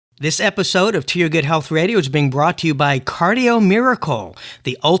This episode of To Your Good Health Radio is being brought to you by Cardio Miracle,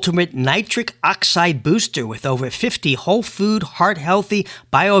 the ultimate nitric oxide booster with over 50 whole food, heart-healthy,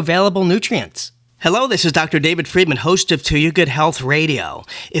 bioavailable nutrients. Hello, this is Dr. David Friedman, host of To Your Good Health Radio.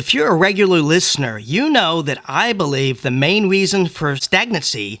 If you're a regular listener, you know that I believe the main reason for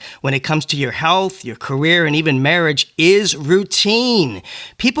stagnancy when it comes to your health, your career, and even marriage is routine.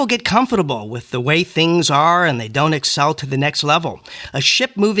 People get comfortable with the way things are and they don't excel to the next level. A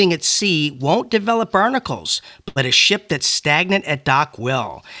ship moving at sea won't develop barnacles, but a ship that's stagnant at dock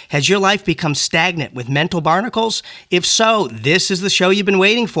will. Has your life become stagnant with mental barnacles? If so, this is the show you've been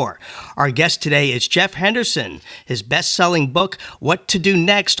waiting for. Our guest today is Jeff Henderson. His best-selling book, What to Do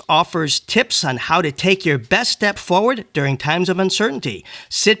Next, offers tips on how to take your best step forward during times of uncertainty.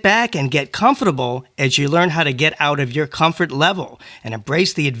 Sit back and get comfortable as you learn how to get out of your comfort level and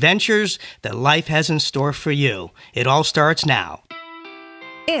embrace the adventures that life has in store for you. It all starts now.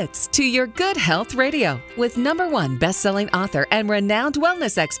 It's To Your Good Health Radio with #1 best-selling author and renowned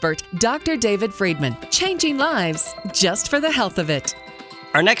wellness expert, Dr. David Friedman. Changing lives just for the health of it.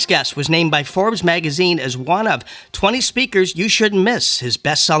 Our next guest was named by Forbes magazine as one of 20 speakers you shouldn't miss. His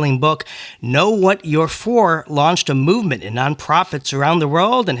best-selling book, Know What You're For, launched a movement in nonprofits around the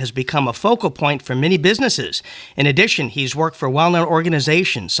world and has become a focal point for many businesses. In addition, he's worked for well-known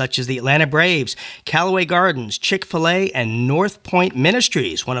organizations such as the Atlanta Braves, Callaway Gardens, Chick-fil-A, and North Point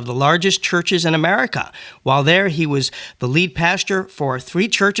Ministries, one of the largest churches in America. While there, he was the lead pastor for 3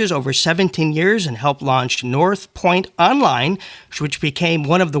 churches over 17 years and helped launch North Point Online, which became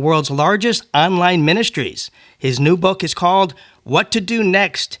one of the world's largest online ministries. His new book is called What to Do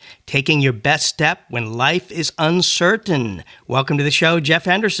Next, Taking Your Best Step When Life is Uncertain. Welcome to the show, Jeff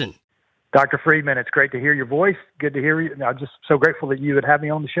Henderson. Dr. Friedman, it's great to hear your voice. Good to hear you. I'm just so grateful that you would have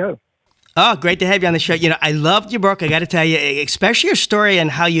me on the show. Oh, great to have you on the show. You know, I loved your book. I got to tell you, especially your story and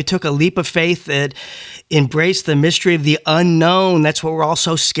how you took a leap of faith that embraced the mystery of the unknown. That's what we're all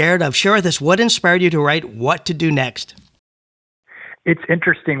so scared of. Share with us, what inspired you to write What to Do Next? It's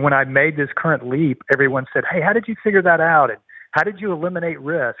interesting. When I made this current leap, everyone said, hey, how did you figure that out? And how did you eliminate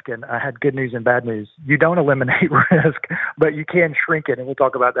risk? And I had good news and bad news. You don't eliminate risk, but you can shrink it. And we'll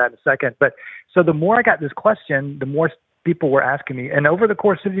talk about that in a second. But so the more I got this question, the more people were asking me, and over the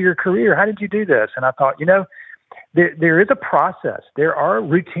course of your career, how did you do this? And I thought, there is a process. There are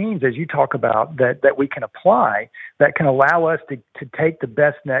routines, as you talk about, that we can apply that can allow us to take the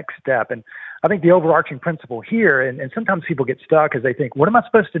best next step. And I think the overarching principle here, and sometimes people get stuck, is they think, what am I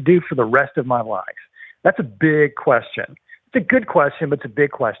supposed to do for the rest of my life? That's a big question. It's a good question, but it's a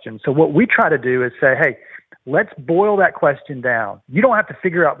big question. So what we try to do is say, hey, let's boil that question down. You don't have to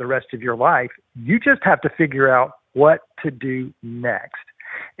figure out the rest of your life. You just have to figure out what to do next.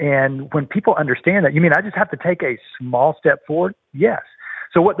 And when people understand that, you mean I just have to take a small step forward? Yes.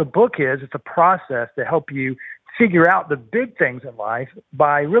 So what the book is, it's a process to help you figure out the big things in life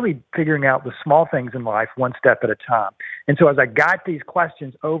by really figuring out the small things in life one step at a time. And so as I got these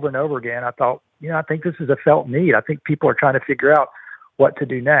questions over and over again, I thought, I think this is a felt need. I think people are trying to figure out what to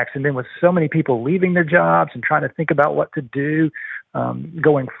do next. And then with so many people leaving their jobs and trying to think about what to do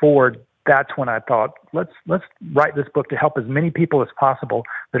going forward, that's when I thought, let's write this book to help as many people as possible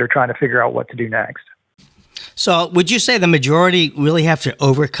that are trying to figure out what to do next. So would you say the majority really have to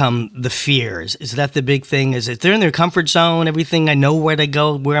overcome the fears? Is that the big thing? Is it they're in their comfort zone, everything, I know where to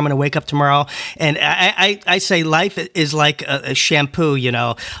go, where I'm going to wake up tomorrow? And I say life is like a shampoo,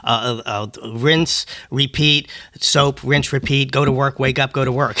 rinse, repeat, soap, rinse, repeat, go to work, wake up, go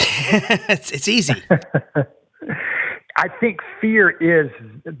to work. It's easy. I think fear is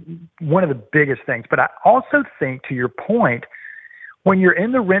one of the biggest things, but I also think, to your point, when you're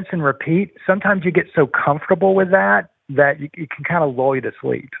in the rinse and repeat, sometimes you get so comfortable with that it can kind of lull you to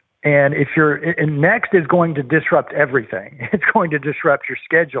sleep. And and next is going to disrupt everything. It's going to disrupt your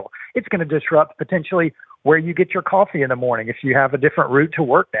schedule. It's going to disrupt potentially where you get your coffee in the morning if you have a different route to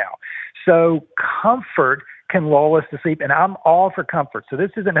work now. So comfort can lull us to sleep, and I'm all for comfort. So this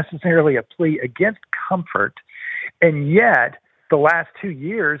isn't necessarily a plea against comfort. And yet, the last 2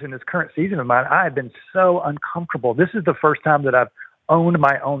 years in this current season of mine, I have been so uncomfortable. This is the first time that I've owned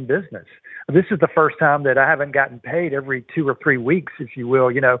my own business. This is the first time that I haven't gotten paid every 2 or 3 weeks, if you will,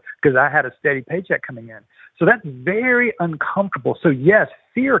 because I had a steady paycheck coming in. So that's very uncomfortable. So yes,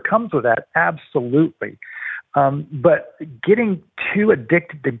 fear comes with that, absolutely. But getting too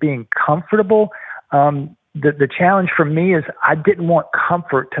addicted to being comfortable, the challenge for me is I didn't want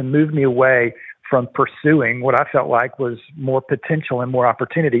comfort to move me away from pursuing what I felt like was more potential and more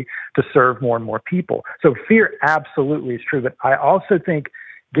opportunity to serve more and more people. So fear absolutely is true, but I also think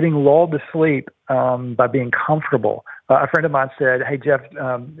getting lulled to sleep by being comfortable A friend of mine said, "Hey Jeff,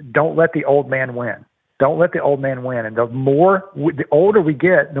 don't let the old man win. Don't let the old man win. And the older we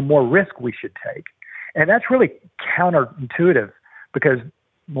get, the more risk we should take." And that's really counterintuitive, because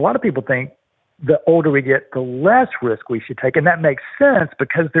a lot of people think the older we get, the less risk we should take. And that makes sense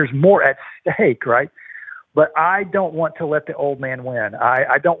because there's more at stake, right? But I don't want to let the old man win.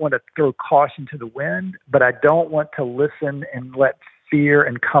 I don't want to throw caution to the wind, but I don't want to listen and let fear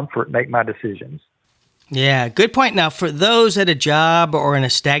and comfort make my decisions. Yeah, good point. Now, for those at a job or in a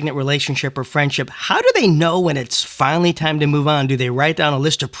stagnant relationship or friendship, how do they know when it's finally time to move on? Do they write down a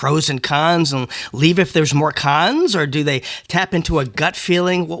list of pros and cons and leave if there's more cons, or do they tap into a gut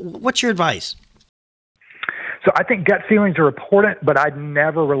feeling? What's your advice? So I think gut feelings are important, but I'd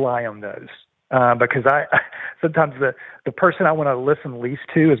never rely on those because sometimes the person I want to listen least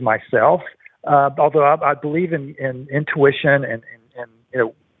to is myself. Although I believe in intuition and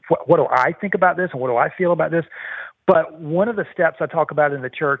what do I think about this and what do I feel about this. But one of the steps I talk about in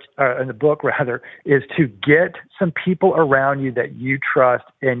in the book rather, is to get some people around you that you trust,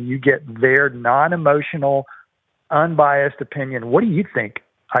 and you get their non-emotional, unbiased opinion. What do you think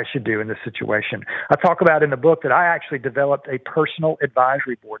I should do in this situation? I talk about in the book that I actually developed a personal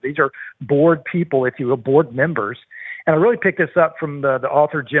advisory board. These are board people, if you will, board members. And I really picked this up from the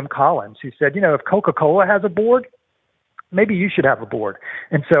author Jim Collins, who said, if Coca-Cola has a board, maybe you should have a board.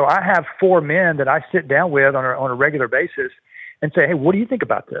 And so I have 4 men that I sit down with on a regular basis and say, hey, what do you think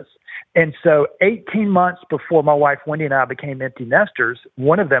about this? And so 18 months before my wife Wendy and I became empty nesters,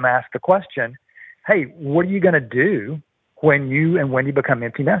 one of them asked the question, hey, what are you going to do when you and Wendy become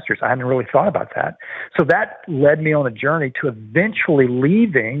empty nesters? I hadn't really thought about that. So that led me on a journey to eventually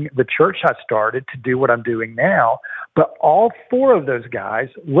leaving the church I started to do what I'm doing now. But all 4 of those guys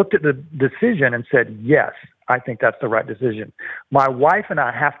looked at the decision and said, yes, I think that's the right decision. My wife and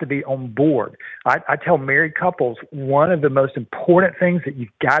I have to be on board. I tell married couples, one of the most important things that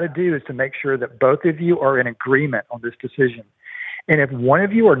you've got to do is to make sure that both of you are in agreement on this decision. And if one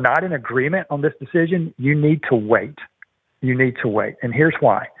of you are not in agreement on this decision, you need to wait. You need to wait. And here's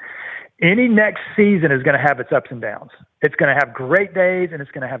why. Any next season is going to have its ups and downs. It's going to have great days and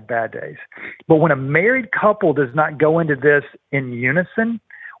it's going to have bad days. But when a married couple does not go into this in unison,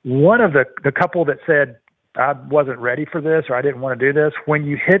 one of the couple that said, I wasn't ready for this, or I didn't want to do this, when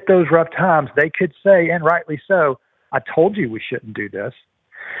you hit those rough times, they could say, and rightly so, I told you we shouldn't do this.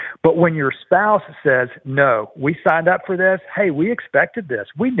 But when your spouse says, no, we signed up for this, hey, we expected this,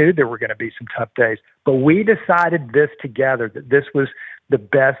 we knew there were going to be some tough days, but we decided this together, that this was the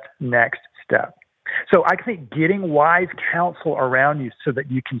best next step. So I think getting wise counsel around you so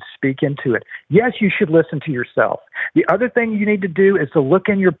that you can speak into it. Yes, you should listen to yourself. The other thing you need to do is to look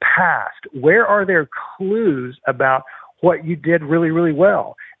in your past. Where are there clues about what you did really, really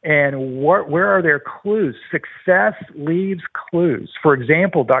well? And where are there clues? Success leaves clues. For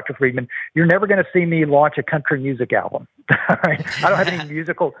example, Dr. Friedman, you're never going to see me launch a country music album. Right? I don't have any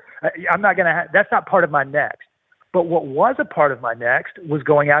musical. I'm not going to. That's not part of my next. But what was a part of my next was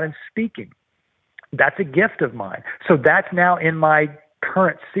going out and speaking. That's a gift of mine. So that's now in my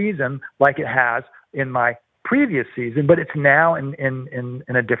current season, like it has in my previous season, but it's now in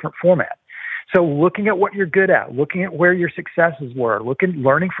a different format. So looking at what you're good at, looking at where your successes were,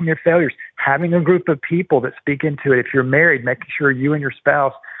 learning from your failures, having a group of people that speak into it. If you're married, making sure you and your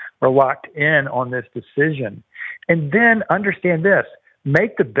spouse are locked in on this decision. And then understand this,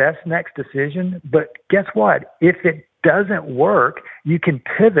 make the best next decision, but guess what? If it doesn't work, you can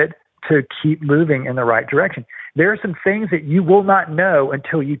pivot to keep moving in the right direction. There are some things that you will not know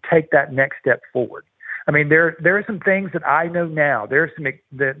until you take that next step forward. I mean, there are some things that I know now. There's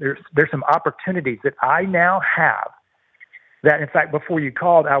some opportunities that I now have that, in fact, before you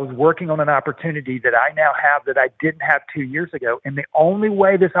called, I was working on an opportunity that I now have that I didn't have 2 years ago. And the only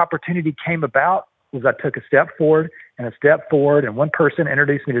way this opportunity came about was I took a step forward, and one person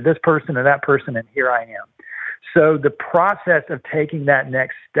introduced me to this person and that person, and here I am. So the process of taking that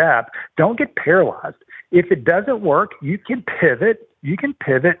next step, don't get paralyzed. If it doesn't work, you can pivot.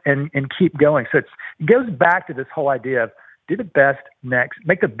 And keep going. So it goes back to this whole idea of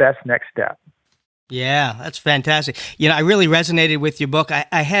make the best next step. Yeah, that's fantastic. I really resonated with your book.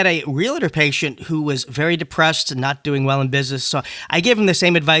 I had a realtor patient who was very depressed and not doing well in business. So I gave him the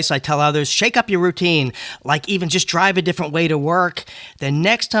same advice I tell others: shake up your routine, like even just drive a different way to work. The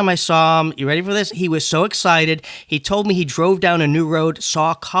next time I saw him, you ready for this? He was so excited. He told me he drove down a new road,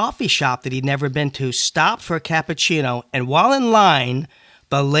 saw a coffee shop that he'd never been to, stopped for a cappuccino, and while in line,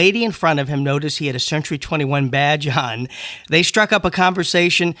 The lady in front of him noticed he had a Century 21 badge on. They struck up a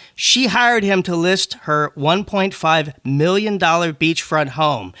conversation. She hired him to list her $1.5 million beachfront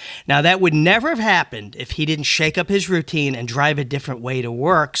home. Now, that would never have happened if he didn't shake up his routine and drive a different way to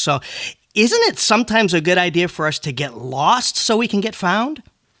work. So isn't it sometimes a good idea for us to get lost so we can get found?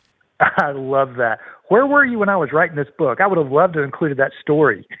 I love that. Where were you when I was writing this book? I would have loved to have included that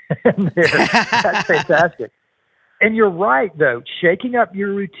story in there. That's fantastic. And you're right, though. Shaking up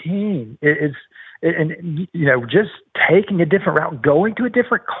your routine is, and just taking a different route, going to a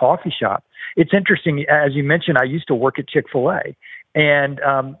different coffee shop. It's interesting, as you mentioned, I used to work at Chick-fil-A. And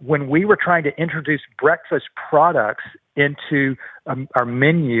when we were trying to introduce breakfast products into our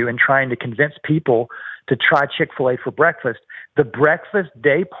menu and trying to convince people to try Chick-fil-A for breakfast, the breakfast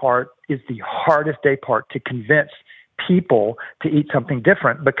day part is the hardest day part to convince people to eat something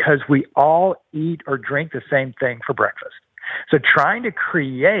different because we all eat or drink the same thing for breakfast. So trying to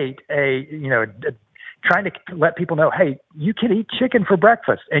create trying to let people know, hey, you can eat chicken for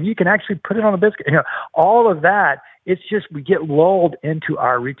breakfast and you can actually put it on a biscuit. All of that, it's just we get lulled into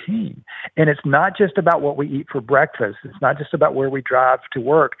our routine. And it's not just about what we eat for breakfast. It's not just about where we drive to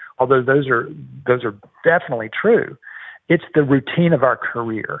work, although those are definitely true. It's the routine of our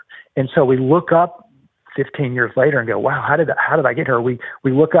career. And so we look up 15 years later and go, wow, how did I get here? We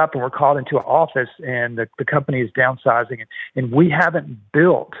look up and we're called into an office and the company is downsizing and we haven't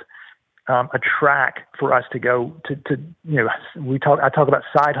built a track for us to go to I talk about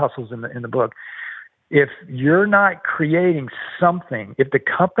side hustles in the book. If you're not creating something, if the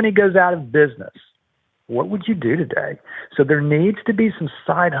company goes out of business, what would you do today? So there needs to be some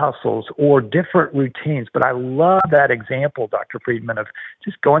side hustles or different routines. But I love that example, Dr. Friedman, of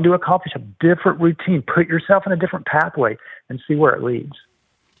just going to a coffee shop, different routine, put yourself in a different pathway and see where it leads.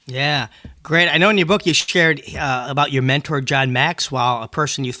 Yeah, great. I know in your book you shared about your mentor, John Maxwell, a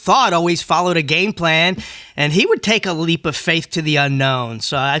person you thought always followed a game plan, and he would take a leap of faith to the unknown.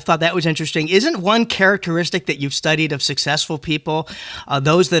 So I thought that was interesting. Isn't one characteristic that you've studied of successful people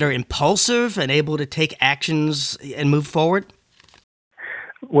those that are impulsive and able to take actions and move forward?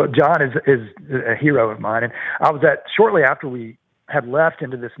 Well, John is a hero of mine, and I was shortly after we had left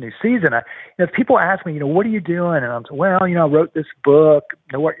into this new season. If people ask me, what are you doing? And I'm saying, well, I wrote this book,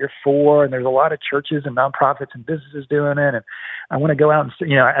 Know What You're For, and there's a lot of churches and nonprofits and businesses doing it. And I want to go out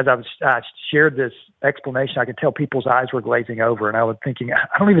and, as I shared this explanation, I could tell people's eyes were glazing over. And I was thinking,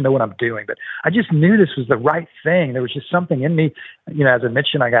 I don't even know what I'm doing, but I just knew this was the right thing. There was just something in me. As I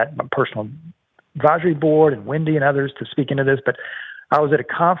mentioned, I got my personal advisory board and Wendy and others to speak into this, but I was at a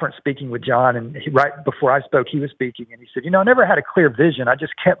conference speaking with John, and right before I spoke, he was speaking, and he said, I never had a clear vision. I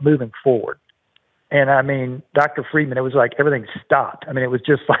just kept moving forward. And I mean, Dr. Friedman, it was like everything stopped. I mean, it was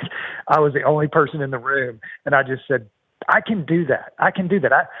just like I was the only person in the room, and I just said, I can do that. I can do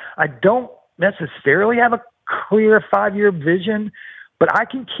that. I don't necessarily have a clear 5-year vision, but I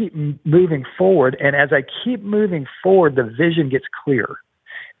can keep moving forward, and as I keep moving forward, the vision gets clearer.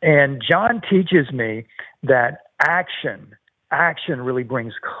 And John teaches me that action really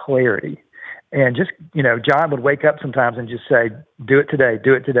brings clarity. And just, John would wake up sometimes and just say, do it today,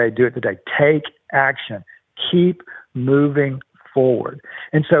 do it today, do it today. Take action. Keep moving forward.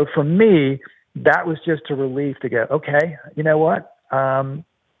 And so for me, that was just a relief to go, okay, you know what? I'm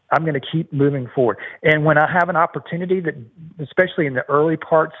going to keep moving forward. And when I have an opportunity that, especially in the early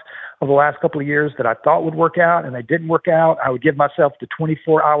parts of the last couple of years that I thought would work out and they didn't work out, I would give myself the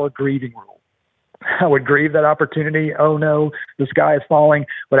 24-hour grieving rule. I would grieve that opportunity. Oh no, the sky is falling.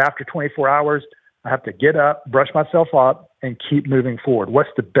 But after 24 hours, I have to get up, brush myself up, and keep moving forward.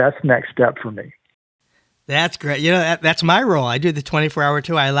 What's the best next step for me? That's great. That's my role. I do the 24-hour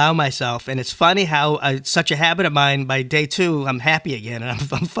too. I allow myself. And it's funny how it's such a habit of mine. By day 2, I'm happy again and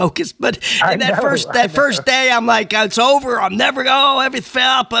I'm focused. But that first day, I'm like, it's over. I'm never everything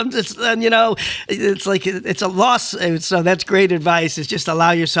up. I'm just, it's like it's a loss. So that's great advice. Is just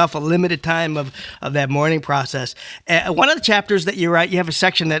allow yourself a limited time of that morning process. One of the chapters that you write, you have a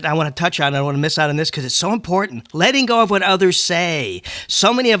section that I want to touch on. I don't want to miss out on this because it's so important. Letting go of what others say.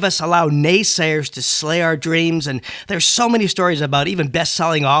 So many of us allow naysayers to slay our dreams, and there's so many stories about even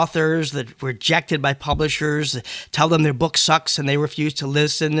best-selling authors that were rejected by publishers, tell them their book sucks and they refuse to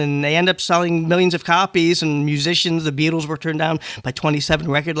listen, and they end up selling millions of copies, and musicians, the Beatles, were turned down by 27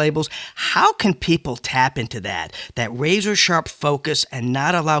 record labels. How can people tap into that razor-sharp focus and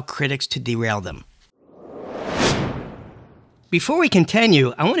not allow critics to derail them? Before we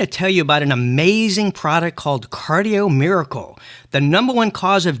continue, I want to tell you about an amazing product called Cardio Miracle. The number one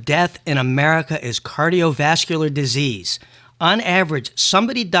cause of death in America is cardiovascular disease. On average,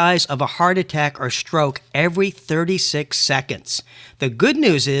 somebody dies of a heart attack or stroke every 36 seconds. The good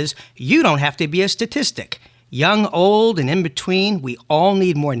news is you don't have to be a statistic. Young, old, and in between, we all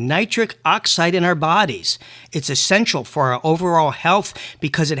need more nitric oxide in our bodies. It's essential for our overall health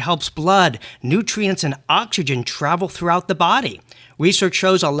because it helps blood, nutrients, and oxygen travel throughout the body. Research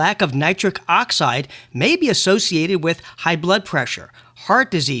shows a lack of nitric oxide may be associated with high blood pressure,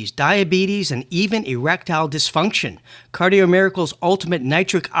 heart disease, diabetes, and even erectile dysfunction. Cardio Miracle's Ultimate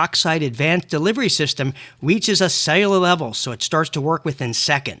Nitric Oxide Advanced Delivery System reaches a cellular level, so it starts to work within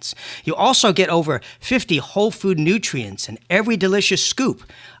seconds. You also get over 50 whole food nutrients in every delicious scoop.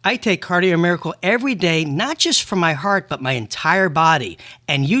 I take Cardio Miracle every day, not just for my heart, but my entire body.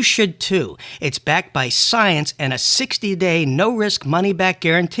 And you should too. It's backed by science and a 60-day no-risk money-back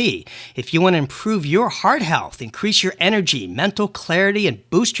guarantee. If you want to improve your heart health, increase your energy, mental clarity, and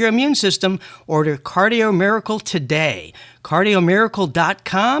boost your immune system, order Cardio Miracle today.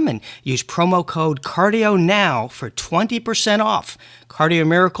 CardioMiracle.com and use promo code CardioNow for 20% off.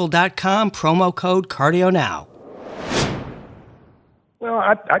 CardioMiracle.com, promo code CardioNow. Well,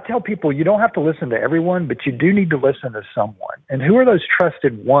 I tell people you don't have to listen to everyone, but you do need to listen to someone. And who are those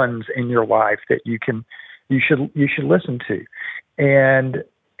trusted ones in your life that you should listen to, and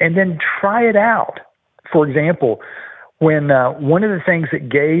then try it out. For example, when one of the things that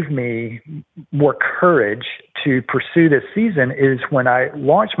gave me more courage to pursue this season is when I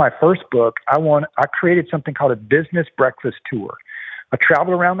launched my first book. I created something called a business breakfast tour. I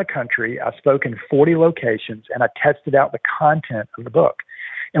traveled around the country. I spoke in 40 locations, and I tested out the content of the book.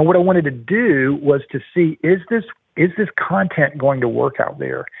 And what I wanted to do was to see, is this content going to work out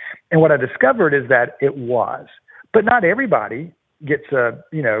there? And what I discovered is that it was. But not everybody gets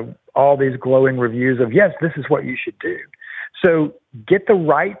all these glowing reviews of, yes, this is what you should do. So get the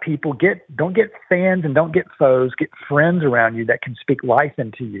right people. Don't get fans and don't get foes. Get friends around you that can speak life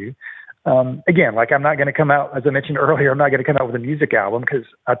into you. Again, like I'm not going to come out, as I mentioned earlier, I'm not going to come out with a music album because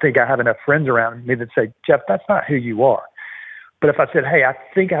I think I have enough friends around me that say, Jeff, that's not who you are. But if I said, hey, I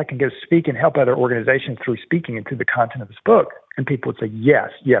think I can go speak and help other organizations through speaking and through the content of this book, and people would say, yes,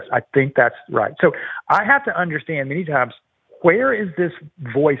 I think that's right. So I have to understand many times, where is this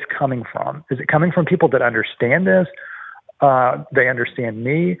voice coming from? Is it coming from people that understand this? They understand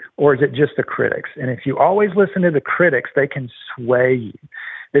me, or is it just the critics? And if you always listen to the critics, they can sway you.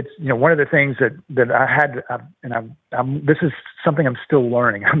 It's one of the things that I had, and this is something I'm still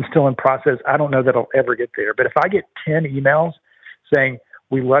learning. I'm still in process. I don't know that I'll ever get there. But if I get 10 emails saying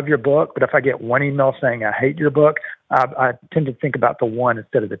we love your book, but if I get one email saying I hate your book, I tend to think about the one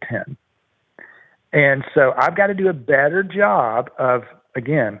instead of the 10. And so I've got to do a better job of,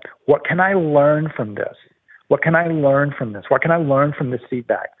 again, what can I learn from this? What can I learn from this? What can I learn from this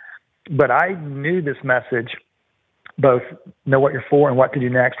feedback? But I knew this message, both know what you're for and what to do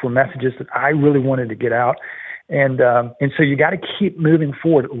next, were messages that I really wanted to get out. And so you got to keep moving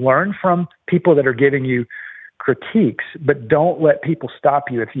forward. Learn from people that are giving you critiques, but don't let people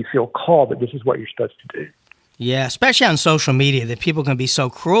stop you if you feel called that this is what you're supposed to do. Yeah, especially on social media, that people can be so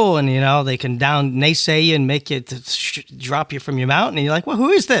cruel, and they can naysay you and make you drop you from your mountain. And you're like, well, who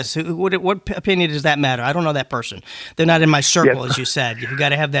is this? What opinion does that matter? I don't know that person. They're not in my circle, yes. As you said. You've got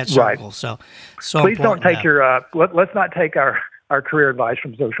to have that circle. Right. So please don't take let's not take our career advice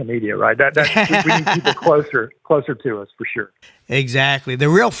from social media, right? We need people closer to us for sure. Exactly. The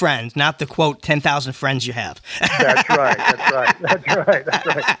real friends, not the quote 10,000 friends you have. That's right.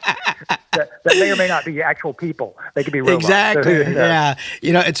 That may or may not be actual people. They could be robots. Exactly. So, yeah.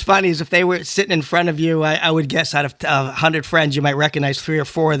 It's funny is if they were sitting in front of you, I would guess out of 100 friends, you might recognize 3 or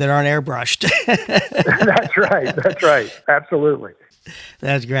 4 that aren't airbrushed. That's right. Absolutely.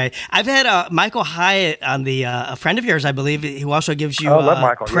 That's great. I've had Michael Hyatt on a friend of yours, I believe, who also gives you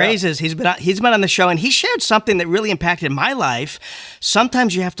praises. Yeah. He's been on the show, and he shared something that really impacted my life.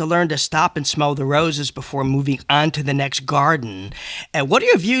 Sometimes you have to learn to stop and smell the roses before moving on to the next garden. What are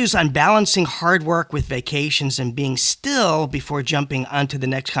your views on balancing hard work with vacations and being still before jumping onto the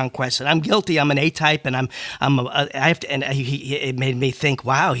next conquest? And I'm guilty. I'm an A-type, and it made me think,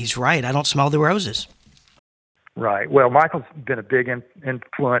 wow, he's right. I don't smell the roses. Right. Well, Michael's been a big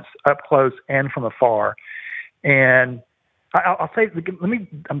influence up close and from afar. And I'll say,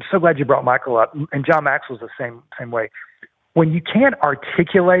 I'm so glad you brought Michael up. And John Maxwell's the same way. When you can't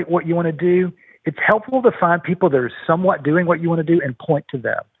articulate what you want to do, it's helpful to find people that are somewhat doing what you want to do and point to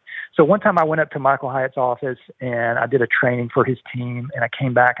them. So one time I went up to Michael Hyatt's office and I did a training for his team. And I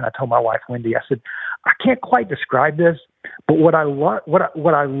came back and I told my wife, Wendy, I said, I can't quite describe this, but when I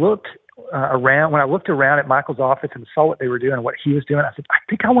looked around at Michael's office and saw what they were doing and what he was doing, I said, I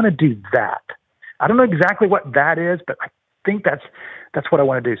think I want to do that. I don't know exactly what that is, but think that's what I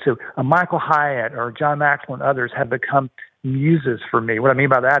want to do. So Michael Hyatt or John Maxwell and others have become muses for me. What I mean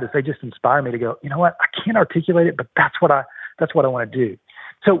by that is they just inspire me to go, you know what, I can't articulate it, but that's what I want to do.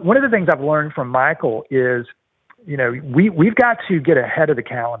 So one of the things I've learned from Michael is, we've got to get ahead of the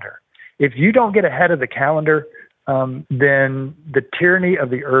calendar. If you don't get ahead of the calendar, then the tyranny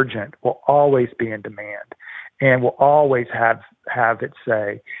of the urgent will always be in demand and will always have its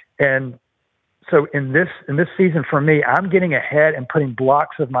say. And so in this season for me, I'm getting ahead and putting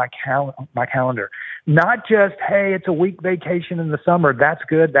blocks of my calendar. Not just, hey, it's a week vacation in the summer. That's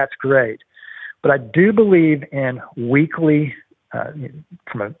good. That's great. But I do believe in weekly,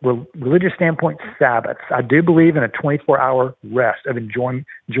 from a religious standpoint, Sabbaths. I do believe in a 24-hour rest of enjoying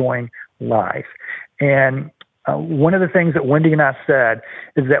life. And one of the things that Wendy and I said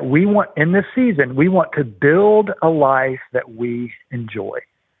is that we want to build a life that we enjoy.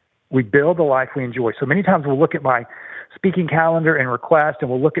 We build a life we enjoy. So many times we'll look at my speaking calendar and request, and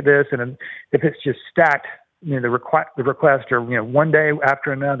we'll look at this, and if it's just stacked, the request, or one day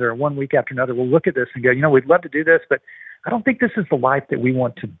after another, or 1 week after another, we'll look at this and go, we'd love to do this, but I don't think this is the life that we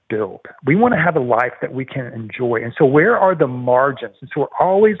want to build. We want to have a life that we can enjoy. And so where are the margins? And so we're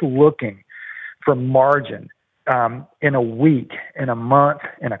always looking for margin in a week, in a month,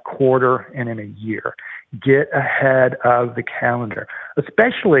 in a quarter, and in a year. Get ahead of the calendar,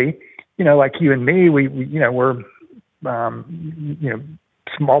 especially, like you and me, we're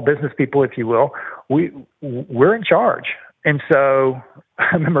small business people, if you will. We're in charge. And so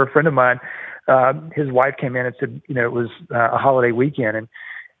I remember a friend of mine, his wife came in and said, it was a holiday weekend.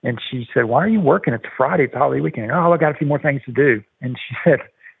 And she said, why are you working? It's Friday. It's a holiday weekend. Oh, I got a few more things to do. And she said,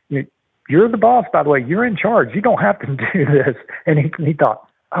 you're the boss, by the way. You're in charge. You don't have to do this. And he thought,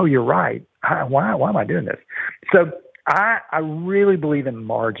 oh, you're right. Why am I doing this? So I really believe in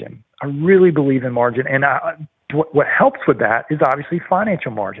margin. And what helps with that is obviously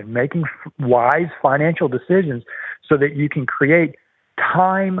financial margin, making wise financial decisions so that you can create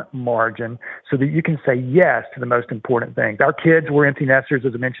time margin so that you can say yes to the most important things. Our kids, we're empty nesters,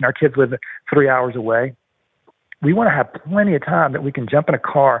 as I mentioned. Our kids live 3 hours away. We want to have plenty of time that we can jump in a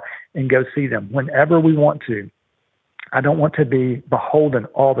car and go see them whenever we want to. I don't want to be beholden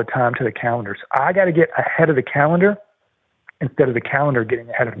all the time to the calendar. So I got to get ahead of the calendar instead of the calendar getting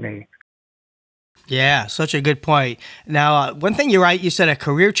ahead of me. Yeah, such a good point. Now, one thing you're right, you said a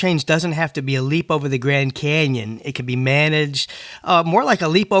career change doesn't have to be a leap over the Grand Canyon. It can be managed more like a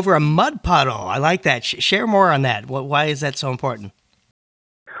leap over a mud puddle. I like that. Share more on that. Why is that so important?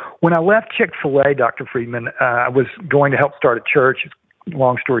 When I left Chick-fil-A, Dr. Friedman, I was going to help start a church.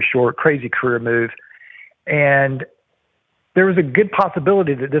 Long story short, crazy career move. And there was a good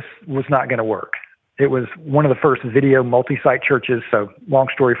possibility that this was not going to work. It was one of the first video multi-site churches, so long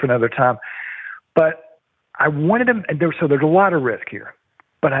story for another time. But I wanted them, so there's a lot of risk here.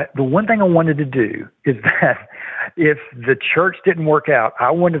 But the one thing I wanted to do is that if the church didn't work out,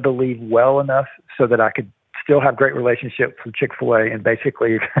 I wanted to leave well enough so that I could still have great relationships with Chick-fil-A and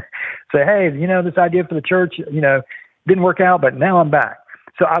basically say, hey, this idea for the church, didn't work out, but now I'm back.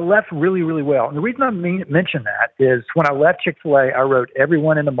 So I left really, really well. And the reason I mention that is when I left Chick-fil-A, I wrote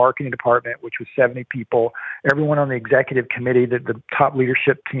everyone in the marketing department, which was 70 people, everyone on the executive committee, the top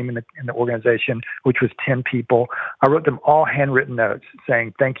leadership team in the organization, which was 10 people. I wrote them all handwritten notes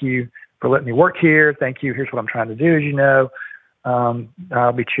saying, thank you for letting me work here. Thank you. Here's what I'm trying to do, as you know.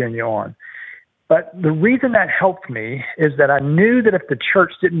 I'll be cheering you on. But the reason that helped me is that I knew that if the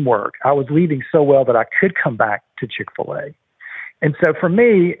church didn't work, I was leaving so well that I could come back to Chick-fil-A. And so for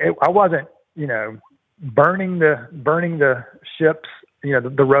me, I wasn't, burning the ships,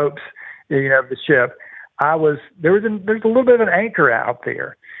 the ropes, of the ship. There's a little bit of an anchor out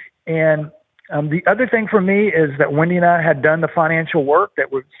there. And the other thing for me is that Wendy and I had done the financial work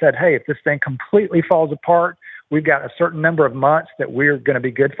that we said, hey, if this thing completely falls apart, we've got a certain number of months that we're going to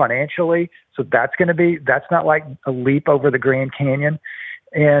be good financially. So that's not like a leap over the Grand Canyon.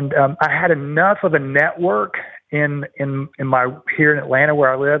 And I had enough of a network in my here in Atlanta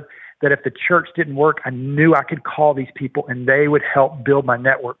where I live that if the church didn't work, I knew I could call these people and they would help build my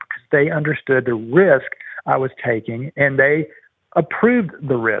network because they understood the risk I was taking and they approved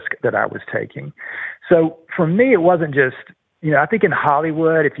the risk that I was taking. So for me, it wasn't just, I think in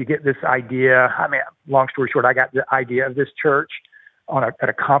Hollywood, if you get this idea, long story short, I got the idea of this church at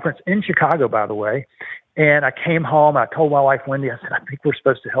a conference in Chicago, by the way. And I came home, I told my wife, Wendy, I said, I think we're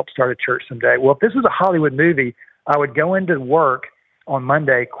supposed to help start a church someday. Well, if this was a Hollywood movie, I would go into work on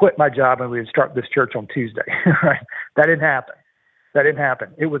Monday, quit my job, and we would start this church on Tuesday. Right? That didn't happen.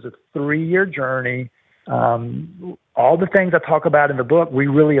 It was a 3-year journey All the things I talk about in the book, we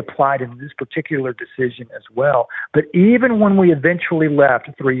really applied in this particular decision as well. But even when we eventually left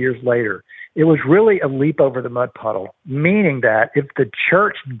 3 years later, it was really a leap over the mud puddle, meaning that if the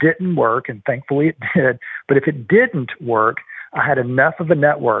church didn't work, and thankfully it did, but if it didn't work, I had enough of a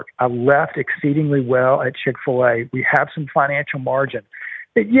network. I left exceedingly well at Chick-fil-A. We have some financial margin.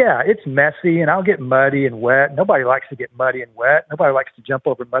 But yeah, it's messy, and I'll get muddy and wet. Nobody likes to get muddy and wet. Nobody likes to jump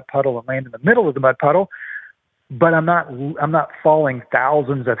over a mud puddle and land in the middle of the mud puddle. But I'm not falling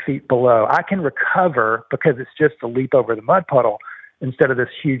thousands of feet below. I can recover because it's just a leap over the mud puddle instead of this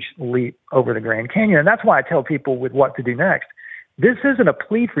huge leap over the Grand Canyon. And that's why I tell people with what to do next. This isn't a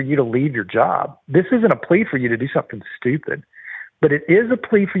plea for you to leave your job. This isn't a plea for you to do something stupid. But it is a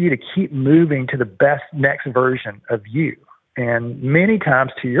plea for you to keep moving to the best next version of you. And many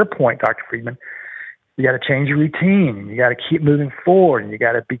times, to your point, Dr. Friedman, you got to change your routine, and you got to keep moving forward, and you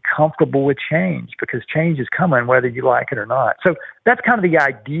got to be comfortable with change because change is coming whether you like it or not. So that's kind of the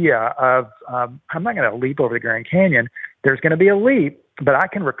idea of I'm not going to leap over the Grand Canyon. There's going to be a leap, but I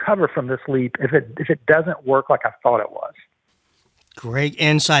can recover from this leap if it doesn't work like I thought it was. Great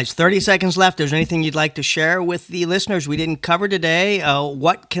insights. 30 seconds left. Is there anything you'd like to share with the listeners we didn't cover today?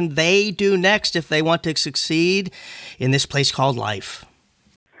 What can they do next if they want to succeed in this place called life?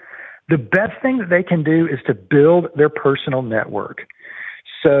 The best thing that they can do is to build their personal network.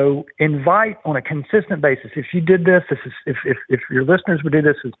 So invite on a consistent basis. If you did this, if your listeners would do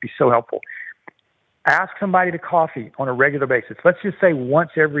this, it would be so helpful. Ask somebody to coffee on a regular basis. Let's just say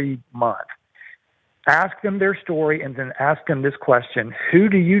once every month. Ask them their story and then ask them this question: who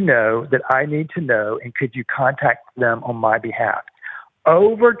do you know that I need to know, and could you contact them on my behalf?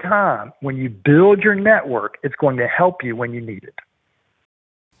 Over time, when you build your network, it's going to help you when you need it.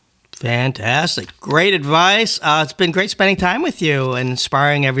 Fantastic. Great advice. It's been great spending time with you and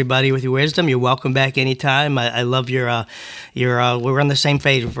inspiring everybody with your wisdom. You're welcome back anytime. I love your we're on the same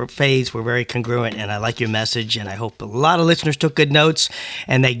phase. We're very congruent, and I like your message, and I hope a lot of listeners took good notes,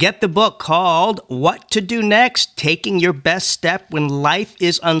 and they get the book called What to Do Next, Taking Your Best Step When Life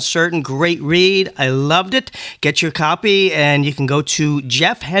is Uncertain. Great read. I loved it. Get your copy, and you can go to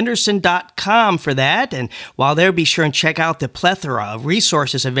jeffhenderson.com for that. And while there, be sure and check out the plethora of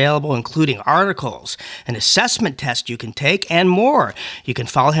resources available, including articles, an assessment test you can take, and more. You can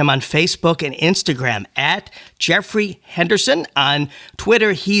follow him on Facebook and Instagram at Jeffrey Henderson. On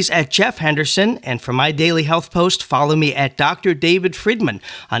Twitter, he's at Jeff Henderson. And for my daily health post, follow me at Dr. David Friedman.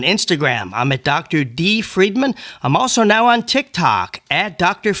 On Instagram, I'm at Dr. D. Friedman. I'm also now on TikTok at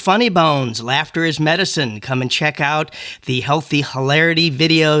Dr. Funnybones. Laughter is medicine. Come and check out the healthy hilarity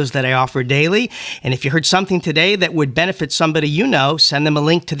videos that I offer daily. And if you heard something today that would benefit somebody you know, send them a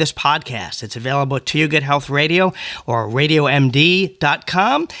link to this podcast. It's available at To Your Good Health Radio or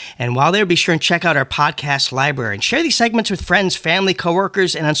RadioMD.com. And while there, be sure and check out our podcast library and share these segments with friends, family,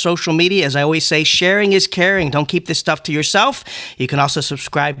 coworkers, and on social media. As I always say, sharing is caring. Don't keep this stuff to yourself. You can also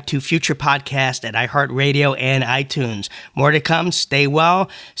subscribe to future podcasts at iHeartRadio and iTunes. More to come. Stay well,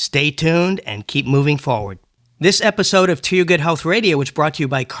 stay tuned, and keep moving forward. This episode of To Your Good Health Radio was brought to you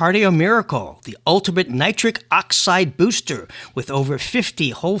by Cardio Miracle, the ultimate nitric oxide booster with over 50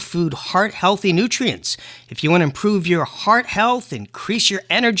 whole food heart-healthy nutrients. If you want to improve your heart health, increase your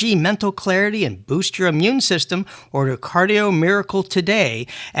energy, mental clarity, and boost your immune system, order Cardio Miracle today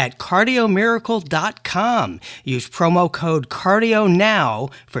at cardiomiracle.com. Use promo code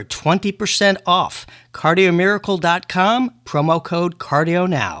CARDIONOW for 20% off. cardiomiracle.com, promo code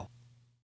CARDIONOW.